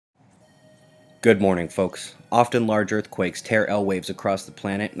Good morning, folks. Often large earthquakes tear L waves across the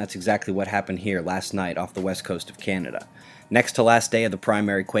planet, and that's exactly what happened here last night off the west coast of Canada. Next to last day of the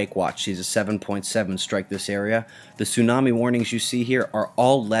primary quake watch sees a 7.7 strike this area. The tsunami warnings you see here are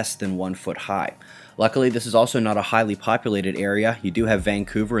all less than 1 foot high. Luckily, this is also not a highly populated area. You do have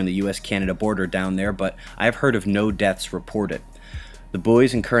Vancouver and the US-Canada border down there, but I have heard of no deaths reported. The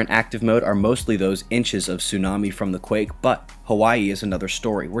buoys in current active mode are mostly those inches of tsunami from the quake, but Hawaii is another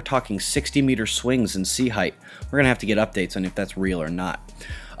story. We're talking 60-meter swings in sea height. We're going to have to get updates on if that's real or not.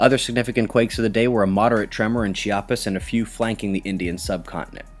 Other significant quakes of the day were a moderate tremor in Chiapas and a few flanking the Indian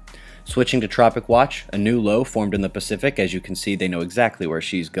subcontinent. Switching to tropic watch, a new low formed in the Pacific. As you can see, they know exactly where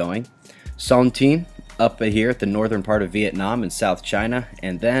she's going. Son up here at the northern part of Vietnam and South China,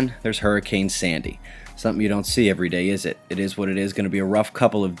 and then there's Hurricane Sandy. Something you don't see every day, is it? It is what it is. Going to be a rough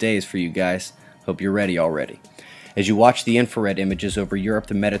couple of days for you guys. Hope you're ready already. As you watch the infrared images over Europe,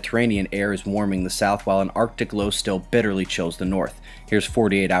 the Mediterranean air is warming the south while an Arctic low still bitterly chills the north. Here's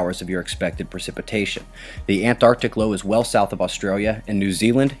 48 hours of your expected precipitation. The Antarctic low is well south of Australia, and New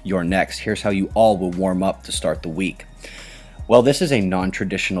Zealand, you're next. Here's how you all will warm up to start the week. Well, this is a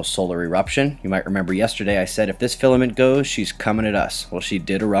non-traditional solar eruption. You might remember yesterday I said if this filament goes, she's coming at us. Well, she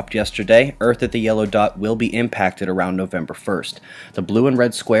did erupt yesterday. Earth at the yellow dot will be impacted around November 1st. The blue and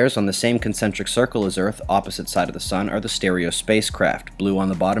red squares on the same concentric circle as Earth, opposite side of the sun, are the stereo spacecraft. Blue on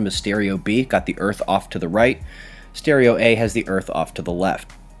the bottom is stereo B, got the Earth off to the right. Stereo A has the Earth off to the left.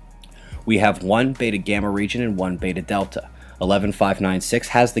 We have one beta gamma region and one beta delta. 11596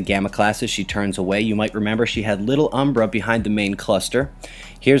 has the gamma classes she turns away. You might remember she had little umbra behind the main cluster.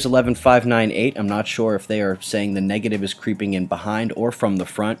 Here's 11598. I'm not sure if they are saying the negative is creeping in behind or from the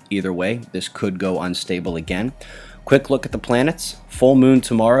front. Either way, this could go unstable again. Quick look at the planets. Full moon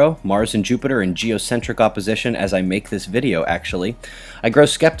tomorrow, Mars and Jupiter in geocentric opposition as I make this video, actually. I grow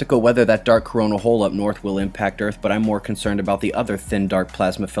skeptical whether that dark coronal hole up north will impact Earth, but I'm more concerned about the other thin dark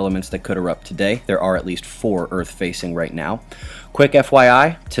plasma filaments that could erupt today. There are at least 4 Earth-facing right now. Quick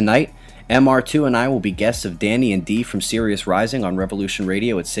FYI, tonight, MR2 and I will be guests of Danny and Dee from Sirius Rising on Revolution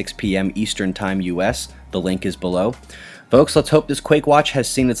Radio at 6 p.m. Eastern Time US. The link is below. Folks, let's hope this quake watch has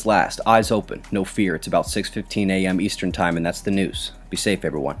seen its last. Eyes open, no fear. It's about 6:15 a.m. Eastern Time, and that's the news. Be safe,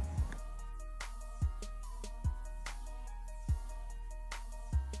 everyone.